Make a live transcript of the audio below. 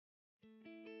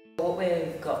What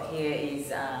we've got here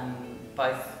is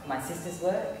both my sister's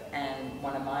work and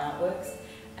one of my artworks,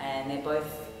 and they're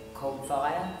both called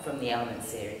Fire from the Elements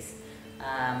series.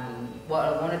 What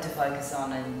I wanted to focus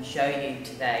on and show you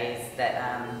today is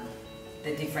that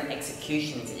the different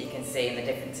executions that you can see and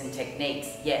the difference in techniques,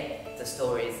 yet the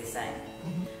story is the same.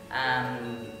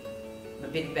 A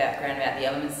bit of background about the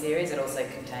Elements series.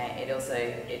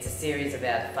 It's a series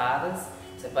about fathers.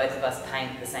 So both of us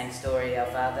paint the same story our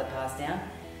father passed down,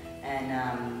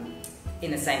 and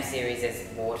in the same series there's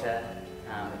water,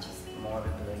 which is more of a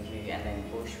blue hue, and then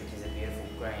bush, which is a beautiful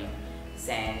green,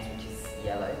 sands, which is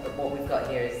yellow. But what we've got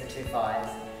here is the two fires.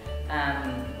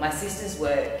 My sister's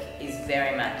work is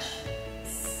very much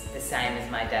the same as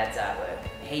my dad's artwork.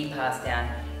 He passed down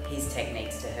his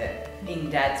techniques to her in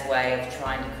Dad's way of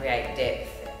trying to create depth,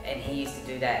 and he used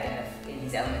to do that in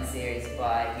his Element series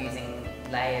by using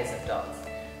layers of dots.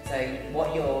 So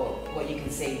what you can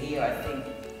see here, I think,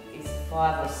 is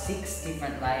 5 or 6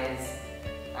 different layers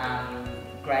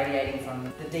gradiating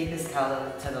from the deepest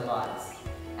colour to the lightest.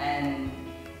 And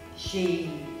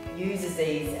she uses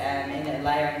these in a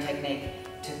layering technique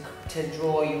to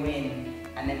draw you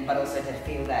in, but also to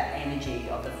feel that energy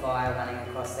of the fire running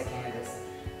across the canvas.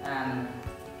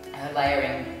 Her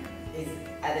layering is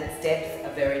at its depth a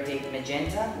very deep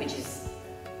magenta, which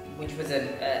was an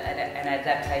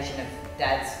adaptation of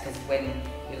Dad's, because when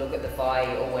you look at the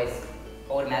fire you always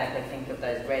automatically think of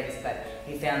those reds, but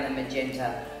he found the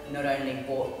magenta not only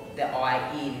brought the eye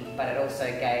in, but it also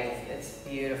gave its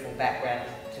beautiful background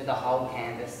to the whole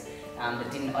canvas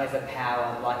that didn't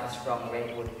overpower like a strong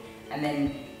red would. And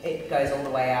then it goes all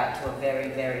the way out to a very,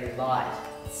 very light,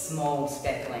 small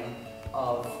speckling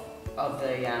of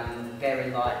the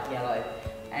very light yellow.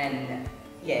 And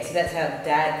yeah, so that's how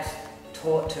Dad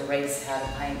taught Therese how to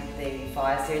paint the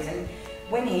Fire series. And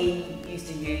when he used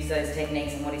to use those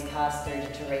techniques, and what he's passed through to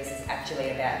Therese is actually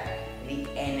about the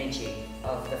energy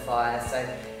of the fire. So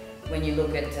when you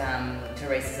look at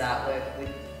Therese's artwork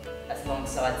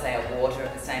alongside, say, a water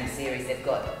of the same series, they've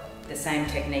got the same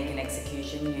technique and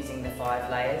execution using the 5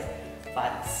 layers,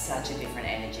 but such a different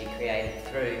energy created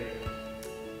through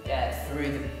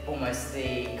almost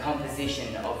the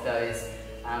composition of those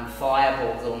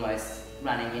fireballs almost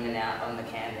running in and out on the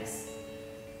canvas.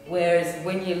 Whereas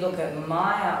when you look at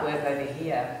my artwork over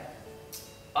here,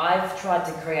 I've tried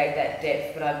to create that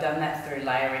depth, but I've done that through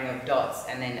layering of dots,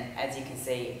 and then, as you can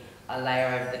see, a layer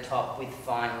over the top with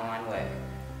fine line work.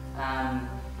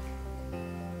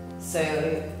 So,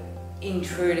 in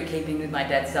true to keeping with my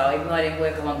dad's style, even though I didn't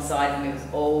work alongside him, it was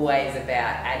always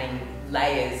about adding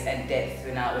layers and depth to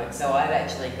an artwork. So I've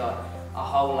actually got a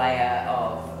whole layer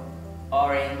of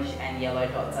orange and yellow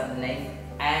dots underneath,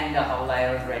 and a whole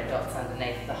layer of red dots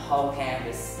underneath the whole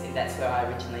canvas. That's where I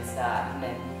originally start. And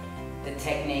then the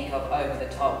technique of over the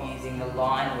top, using the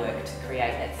line work to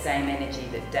create that same energy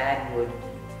that Dad would,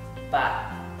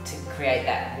 but to create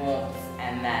that warmth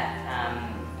and that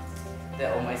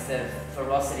almost the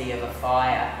ferocity of a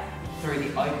fire through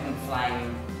the open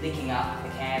flame licking up the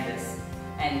canvas.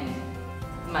 And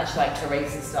much like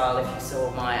Therese's style, if you saw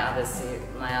my other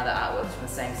artworks from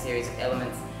the same series of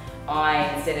Elements,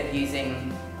 instead of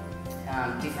using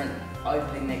different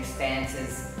opening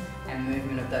expanses and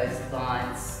movement of those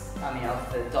lines,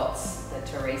 of the dots that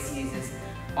Therese uses,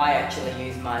 I actually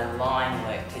use my line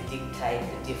work to dictate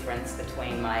the difference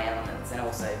between my elements, and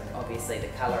also obviously the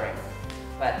colouring.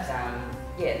 But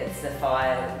yeah, that's the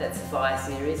Fire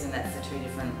series, and that's the 2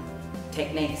 different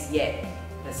techniques, yet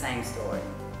the same story.